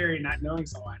can be scary not knowing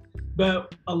someone.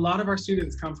 But a lot of our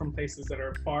students come from places that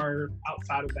are far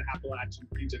outside of the Appalachian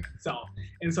region itself.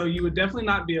 And so you would definitely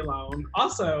not be alone.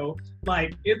 Also,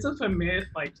 like it's a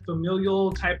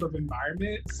familial type of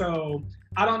environment. So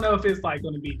I don't know if it's like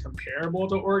going to be comparable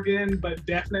to Oregon, but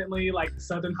definitely like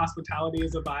Southern hospitality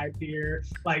is a vibe here.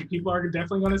 Like people are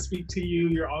definitely going to speak to you.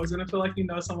 You're always going to feel like you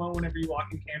know someone whenever you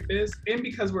walk in campus. And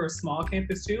because we're a small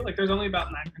campus too, like there's only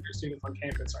about 900 students on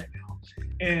campus right now.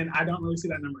 And I don't really see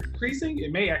that number increasing.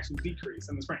 It may actually decrease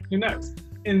in the spring, who knows?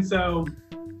 And so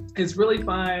it's really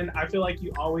fun. I feel like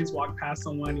you always walk past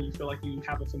someone and you feel like you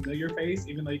have a familiar face,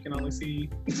 even though you can only see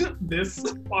this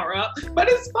far up, but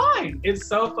it's fine. It's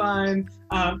so fun.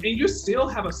 And you still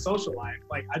have a social life.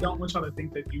 Like, I don't want y'all to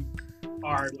think that you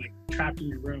are like trapped in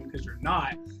your room, because you're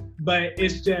not, but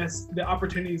it's just the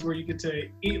opportunities where you get to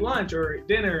eat lunch or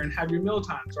dinner and have your meal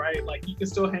times, right? Like, you can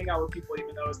still hang out with people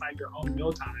even though it's not your own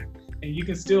meal time. And you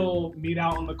can still meet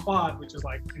out on the quad, which is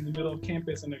like in the middle of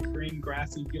campus in a green,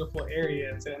 grassy, beautiful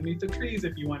area, and sit underneath the trees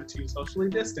if you wanted to, socially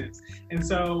distance. And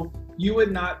so you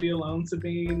would not be alone,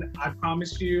 Sabine. I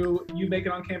promise you, you make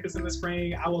it on campus in the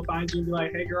spring, I will find you and be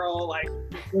like, hey girl, like,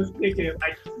 let's kick it.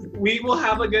 Like, we will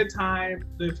have a good time.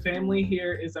 The family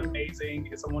here is amazing.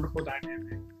 It's a wonderful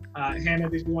dynamic. Hannah,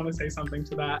 did you want to say something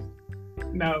to that?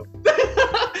 No.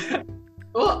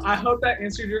 Well, I hope that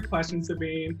answered your question,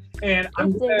 Sabine. And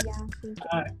I'm gonna,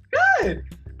 good.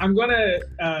 I'm gonna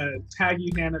tag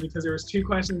you, Hannah, because there was 2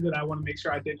 questions that I want to make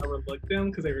sure I didn't overlook them,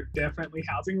 because they were definitely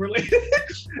housing related.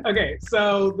 Okay,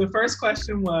 so the first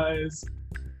question was,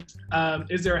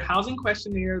 is there a housing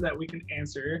questionnaire that we can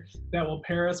answer that will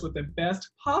pair us with the best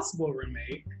possible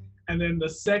roommate? And then the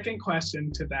second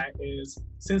question to that is,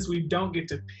 since we don't get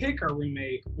to pick our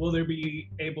roommate, will there be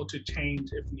able to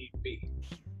change if need be?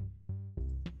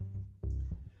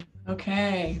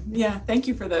 Okay, yeah, thank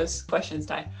you for those questions,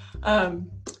 Ty.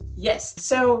 Yes,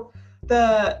 so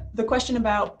the question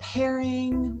about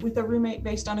pairing with a roommate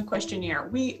based on a questionnaire,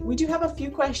 we do have a few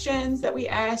questions that we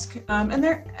ask, and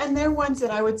they're ones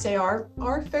that I would say are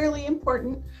fairly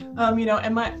important. You know,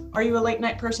 are you a late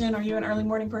night person? Are you an early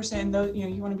morning person? Though, you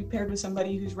know, you want to be paired with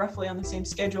somebody who's roughly on the same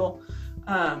schedule.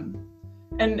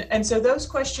 And so those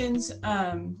questions,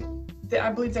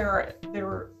 I believe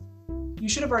you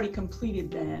should have already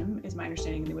completed them, is my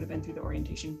understanding. They would have been through the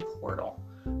orientation portal.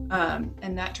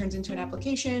 And that turns into an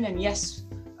application. And yes,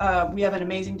 we have an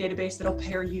amazing database that'll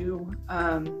pair you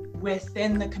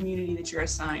within the community that you're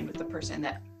assigned with the person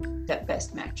that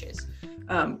best matches.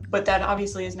 But that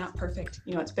obviously is not perfect.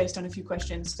 You know, it's based on a few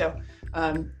questions. So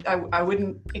I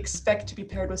wouldn't expect to be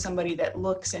paired with somebody that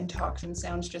looks and talks and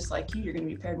sounds just like you. You're going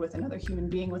to be paired with another human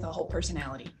being with a whole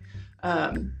personality.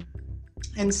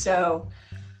 And so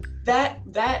that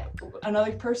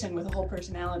another person with a whole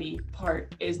personality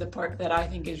part is the part that I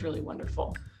think is really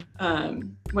wonderful.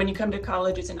 When you come to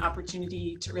college, it's an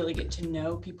opportunity to really get to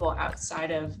know people outside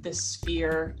of the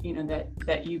sphere, you know,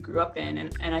 that you grew up in.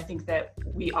 And I think that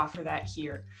we offer that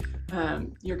here.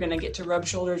 You're going to get to rub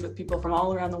shoulders with people from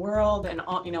all around the world and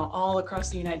all across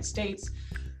the United States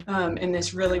in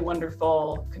this really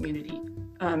wonderful community.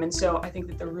 And so I think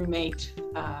that the roommate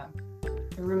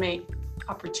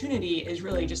opportunity is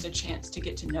really just a chance to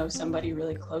get to know somebody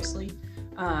really closely,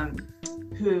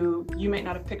 who you might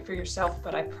not have picked for yourself,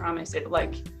 but I promise it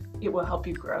will help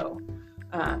you grow.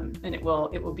 And it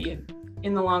will be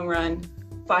in the long run,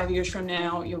 5 years from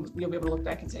now, you'll be able to look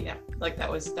back and say, yeah, like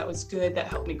that was good, that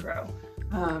helped me grow.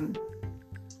 And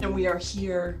we are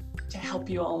here to help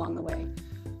you all along the way.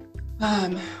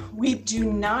 We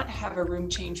do not have a room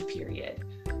change period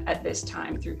at this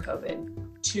time through COVID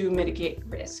to mitigate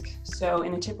risk. So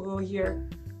in a typical year,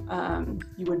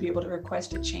 you would be able to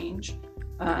request a change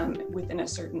within a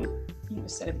certain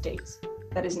set of dates.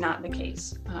 That is not the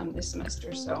case this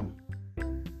semester. So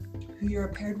who you're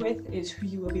paired with is who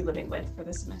you will be living with for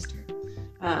the semester.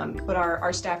 But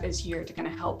our staff is here to kind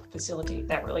of help facilitate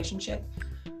that relationship.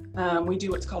 We do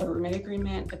what's called a roommate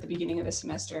agreement at the beginning of the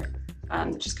semester.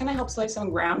 That just kind of helps lay some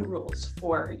ground rules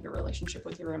for your relationship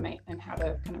with your roommate and how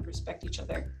to kind of respect each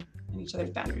other and each other's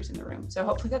boundaries in the room. So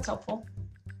hopefully that's helpful.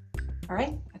 All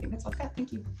right, I think that's all I've got.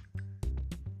 Thank you.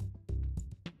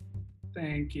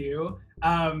 Thank you.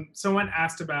 Someone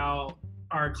asked about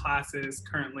our classes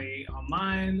currently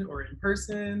online or in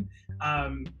person,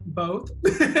 both.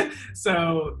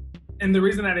 So, and the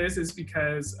reason that is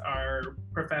because our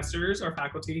professors, our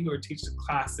faculty who are teaching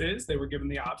classes, they were given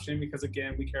the option, because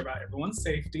again, we care about everyone's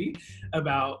safety,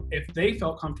 about if they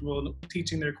felt comfortable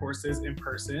teaching their courses in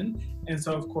person. And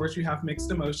so of course you have mixed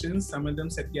emotions. Some of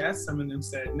them said yes, some of them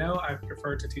said no, I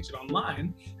prefer to teach it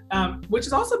online, which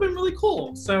has also been really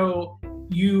cool. So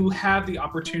you have the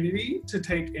opportunity to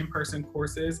take in-person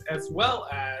courses, as well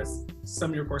as some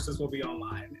of your courses will be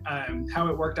online. How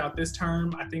it worked out this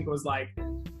term, I think, was like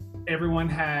everyone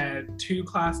had 2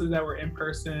 classes that were in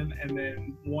person, and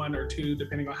then 1 or 2,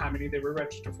 depending on how many they were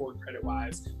registered for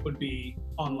credit-wise, would be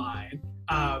online.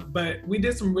 But we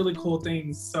did some really cool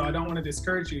things, so I don't want to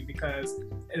discourage you, because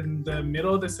in the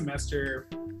middle of the semester,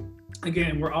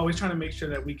 again, we're always trying to make sure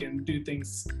that we can do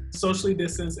things socially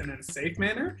distanced and in a safe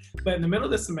manner. But in the middle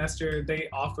of the semester, they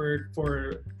offered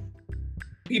for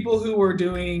people who were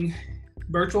doing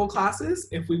virtual classes,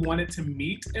 if we wanted to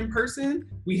meet in person,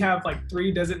 we have like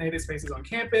 3 designated spaces on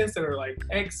campus that are like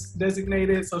X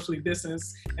designated, socially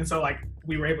distanced. And so like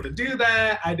we were able to do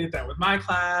that. I did that with my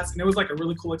class, and it was like a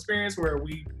really cool experience where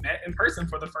we met in person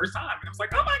for the first time. And I was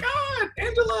like, oh my God,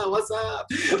 Angela, what's up?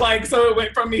 Like, so it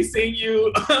went from me seeing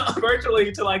you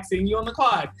virtually to like seeing you on the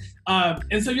quad.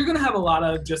 And so you're gonna have a lot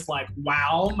of just like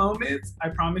wow moments, I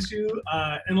promise you.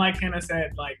 And like Hannah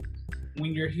said, like,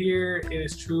 when you're here, it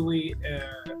is truly a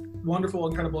wonderful,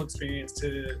 incredible experience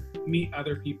to meet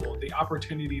other people. The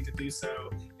opportunity to do so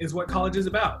is what college is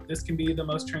about. This can be the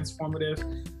most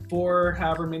transformative for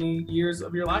however many years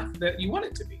of your life that you want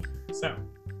it to be. So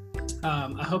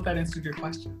I hope that answered your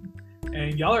question.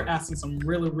 And y'all are asking some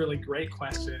really, really great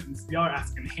questions. Y'all are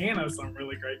asking Hannah some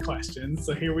really great questions.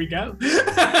 So here we go.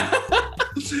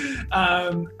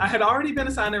 I had already been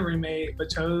assigned a roommate, but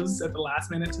chose at the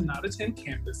last minute to not attend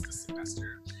campus this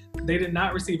semester. They did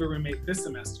not receive a roommate this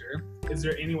semester. Is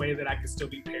there any way that I could still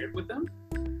be paired with them?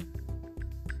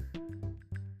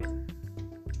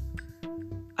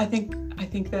 I think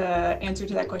the answer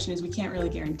to that question is we can't really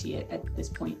guarantee it at this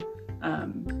point.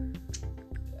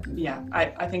 Yeah,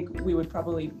 I think we would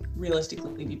probably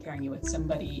realistically be pairing you with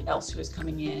somebody else who is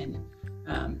coming in,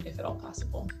 if at all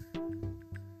possible.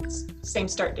 Same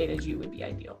start date as you would be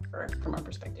ideal from our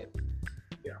perspective.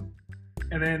 Yeah.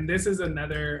 And then this is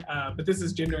another, but this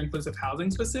is gender inclusive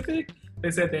housing specific.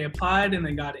 They said they applied and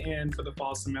they got in for the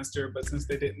fall semester, but since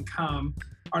they didn't come,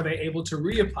 are they able to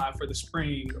reapply for the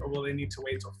spring, or will they need to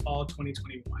wait till fall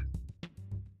 2021?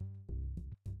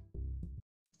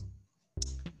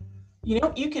 You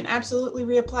know, you can absolutely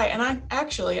reapply. And I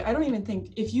don't even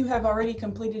think, if you have already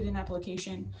completed an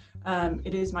application,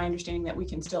 it is my understanding that we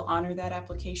can still honor that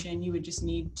application. You would just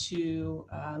need to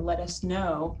let us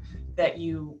know that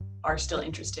you are still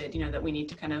interested, you know, that we need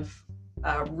to kind of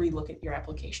relook at your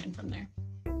application from there.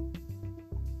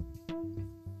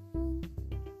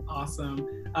 Awesome.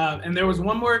 And there was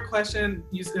one more question.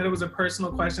 You said it was a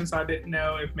personal question, so I didn't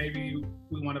know if maybe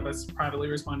one of us privately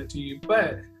responded to you,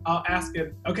 but I'll ask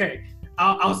it. Okay.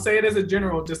 I'll say it as a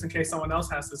general, just in case someone else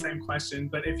has the same question.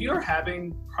 But if you're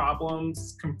having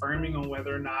problems confirming on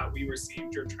whether or not we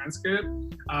received your transcript,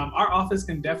 our office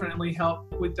can definitely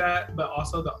help with that, but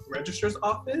also the registrar's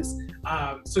office.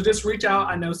 So just reach out.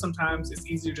 I know sometimes it's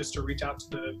easier just to reach out to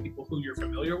the people who you're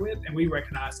familiar with, and we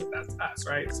recognize that that's us,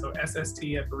 right? So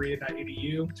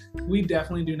SST@berea.edu. We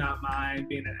definitely do not mind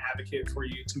being an advocate for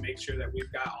you to make sure that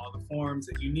we've got all the forms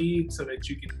that you need so that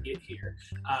you can get here.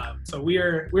 So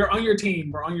we're on your team.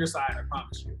 We're on your side, I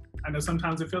promise you. I know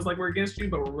sometimes it feels like we're against you,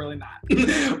 but we're really not.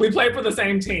 We play for the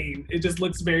same team. It just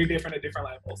looks very different at different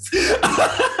levels.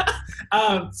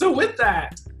 So with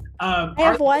that, I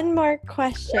have one more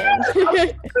question. I was going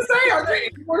to say, are there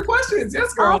any more questions?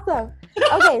 Yes, girl. Awesome.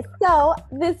 Okay, so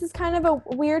this is kind of a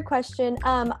weird question.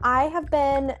 I have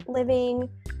been living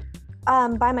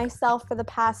by myself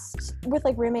with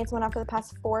like roommates and whatnot for the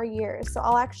past 4 years. So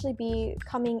I'll actually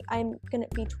I'm gonna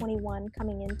be 21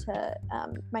 coming into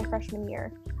my freshman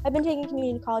year. I've been taking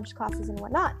community college classes and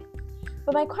whatnot.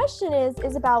 But my question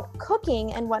is about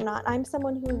cooking and whatnot. I'm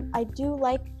someone who I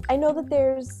know that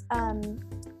there's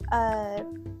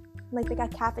like they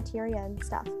got cafeteria and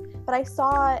stuff, but I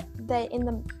saw that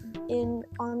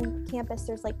on campus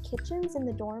there's like kitchens in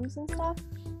the dorms and stuff,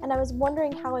 and I was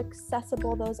wondering how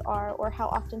accessible those are, or how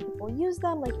often people use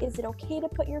them. Like, is it okay to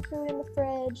put your food in the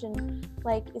fridge, and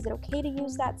like, is it okay to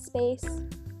use that space,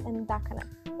 and that's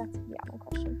my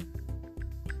question.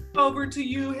 Over to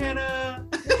you, Hannah.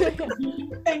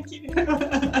 Thank you.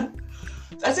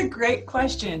 That's a great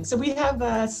question. So we have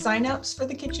signups for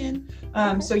the kitchen.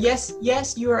 So yes,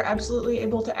 you are absolutely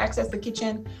able to access the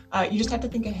kitchen. You just have to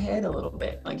think ahead a little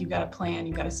bit. Like, you've got a plan,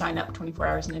 you've got to sign up 24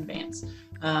 hours in advance.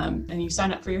 And you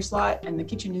sign up for your slot, and the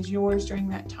kitchen is yours during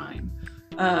that time.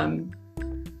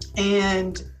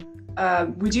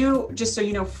 We do, just so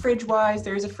you know, fridge-wise,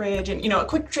 there is a fridge, and, you know, a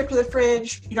quick trip to the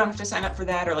fridge, you don't have to sign up for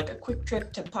that, or like a quick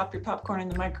trip to pop your popcorn in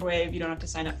the microwave, you don't have to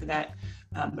sign up for that.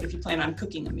 But if you plan on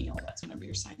cooking a meal, that's whenever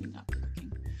you're signing up for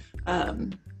cooking.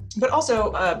 But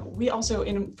also, we also,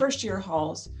 in first-year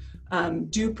halls,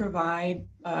 do provide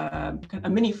a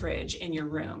mini fridge in your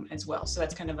room as well. So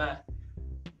that's kind of a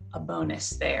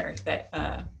bonus there,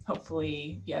 that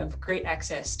hopefully you have great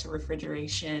access to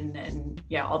refrigeration and,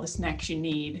 yeah, all the snacks you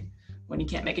need when you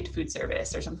can't make it to food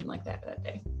service or something like that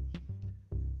day.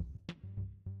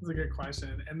 That's a good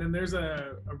question. And then there's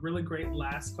a really great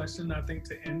last question, I think,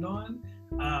 to end on.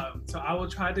 So I will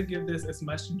try to give this as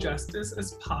much justice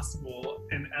as possible.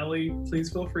 And Ellie,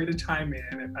 please feel free to chime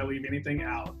in if I leave anything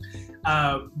out.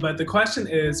 But the question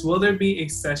is, will there be a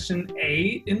session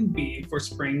A and B for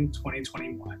spring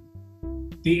 2021?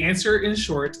 The answer in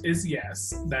short is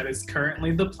yes. That is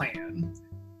currently the plan.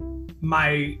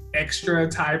 My extra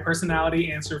Thai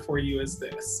personality answer for you is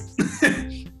this.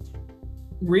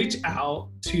 Reach out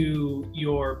to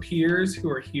your peers who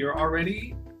are here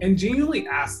already and genuinely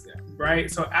ask them,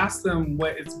 right? So ask them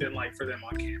what it's been like for them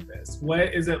on campus.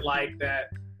 What is it like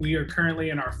that we are currently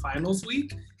in our finals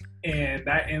week and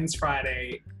that ends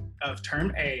Friday of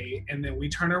term A, and then we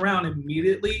turn around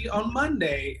immediately on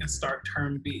Monday and start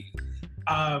term B.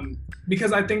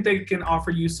 Because I think they can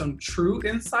offer you some true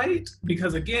insight,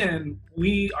 because again,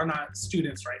 we are not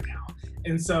students right now.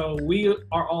 And so we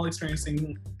are all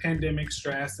experiencing pandemic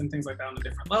stress and things like that on a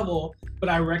different level. But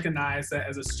I recognize that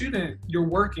as a student, you're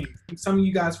working, some of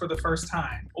you guys for the first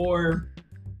time, or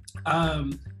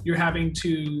you're having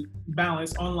to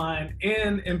balance online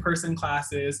and in-person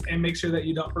classes and make sure that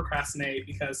you don't procrastinate,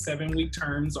 because 7-week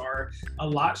terms are a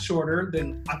lot shorter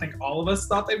than I think all of us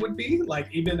thought they would be. Like,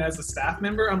 even as a staff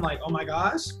member, I'm like, oh my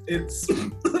gosh, it's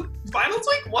finals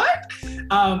week, what?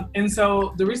 And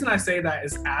so the reason I say that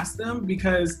is ask them,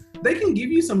 because they can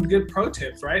give you some good pro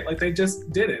tips, right? Like, they just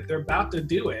did it. They're about to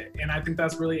do it. And I think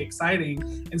that's really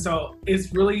exciting. And so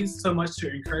it's really so much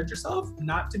to encourage yourself,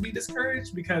 not to be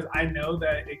discouraged, because I know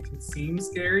that it can seem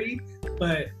scary,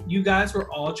 but you guys were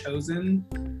all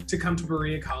chosen to come to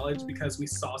Berea College because we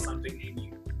saw something in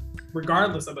you,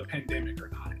 regardless of a pandemic or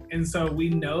not. And so we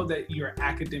know that you're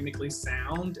academically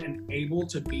sound and able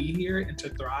to be here and to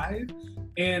thrive.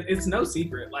 And it's no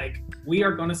secret, like, we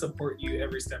are going to support you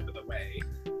every step of the way.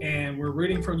 And we're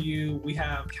rooting for you. We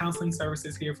have counseling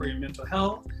services here for your mental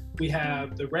health. We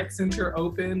have the rec center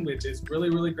open, which is really,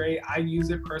 really great. I use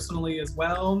it personally as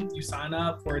well. You sign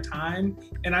up for a time.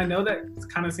 And I know that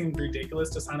kind of seems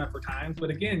ridiculous to sign up for times, but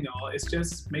again, y'all, it's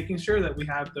just making sure that we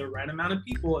have the right amount of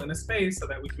people in a space so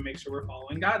that we can make sure we're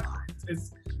following guidelines.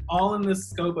 It's all in the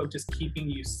scope of just keeping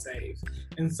you safe.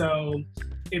 And so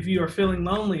if you are feeling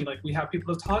lonely, like, we have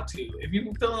people to talk to. If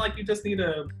you're feeling like you just need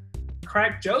to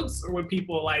crack jokes with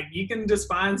people, like, you can just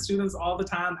find students all the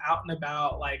time out and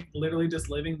about, like, literally just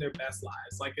living their best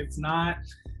lives. Like, it's not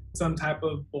some type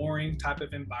of boring type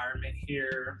of environment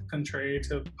here, contrary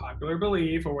to popular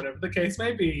belief or whatever the case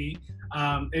may be.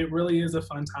 It really is a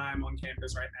fun time on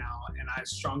campus right now, and I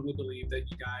strongly believe that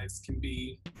you guys can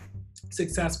be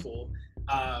successful,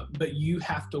 but you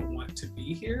have to want to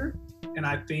be here. And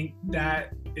I think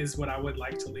that is what I would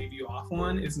like to leave you off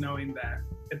on, is knowing that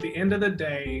at the end of the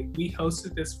day, we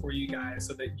hosted this for you guys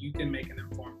so that you can make an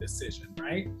informed decision,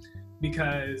 right?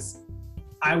 Because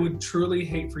I would truly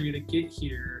hate for you to get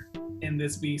here and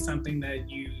this be something that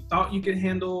you thought you could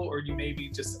handle, or you maybe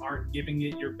just aren't giving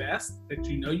it your best that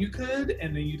you know you could,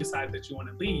 and then you decide that you want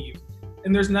to leave.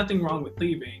 And there's nothing wrong with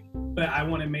leaving, but I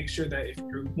want to make sure that if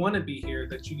you want to be here,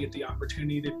 that you get the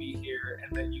opportunity to be here,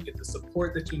 and that you get the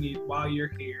support that you need while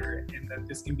you're here, and that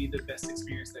this can be the best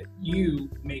experience that you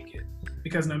make it.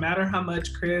 Because no matter how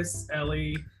much Chris,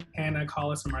 Ellie, Hannah,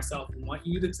 Collis, and myself want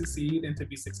you to succeed and to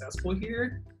be successful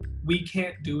here, we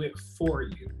can't do it for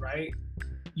you, right?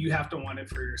 You have to want it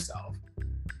for yourself.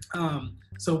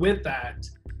 So with that,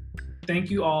 thank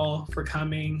you all for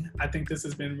coming. I think this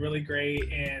has been really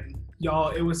great. And y'all,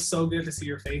 it was so good to see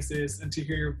your faces and to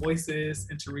hear your voices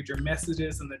and to read your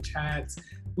messages in the chats.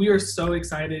 We are so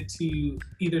excited to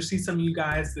either see some of you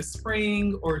guys this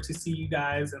spring or to see you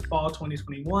guys in fall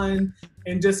 2021.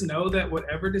 And just know that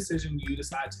whatever decision you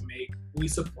decide to make, we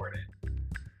support it.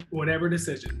 Whatever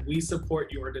decision, we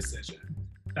support your decision.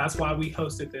 That's why we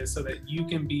hosted this, so that you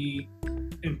can be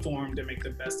informed and make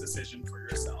the best decision for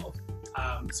yourself.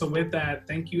 So with that,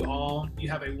 thank you all. You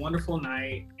have a wonderful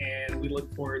night, and we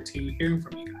look forward to hearing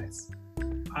from you guys.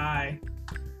 Bye.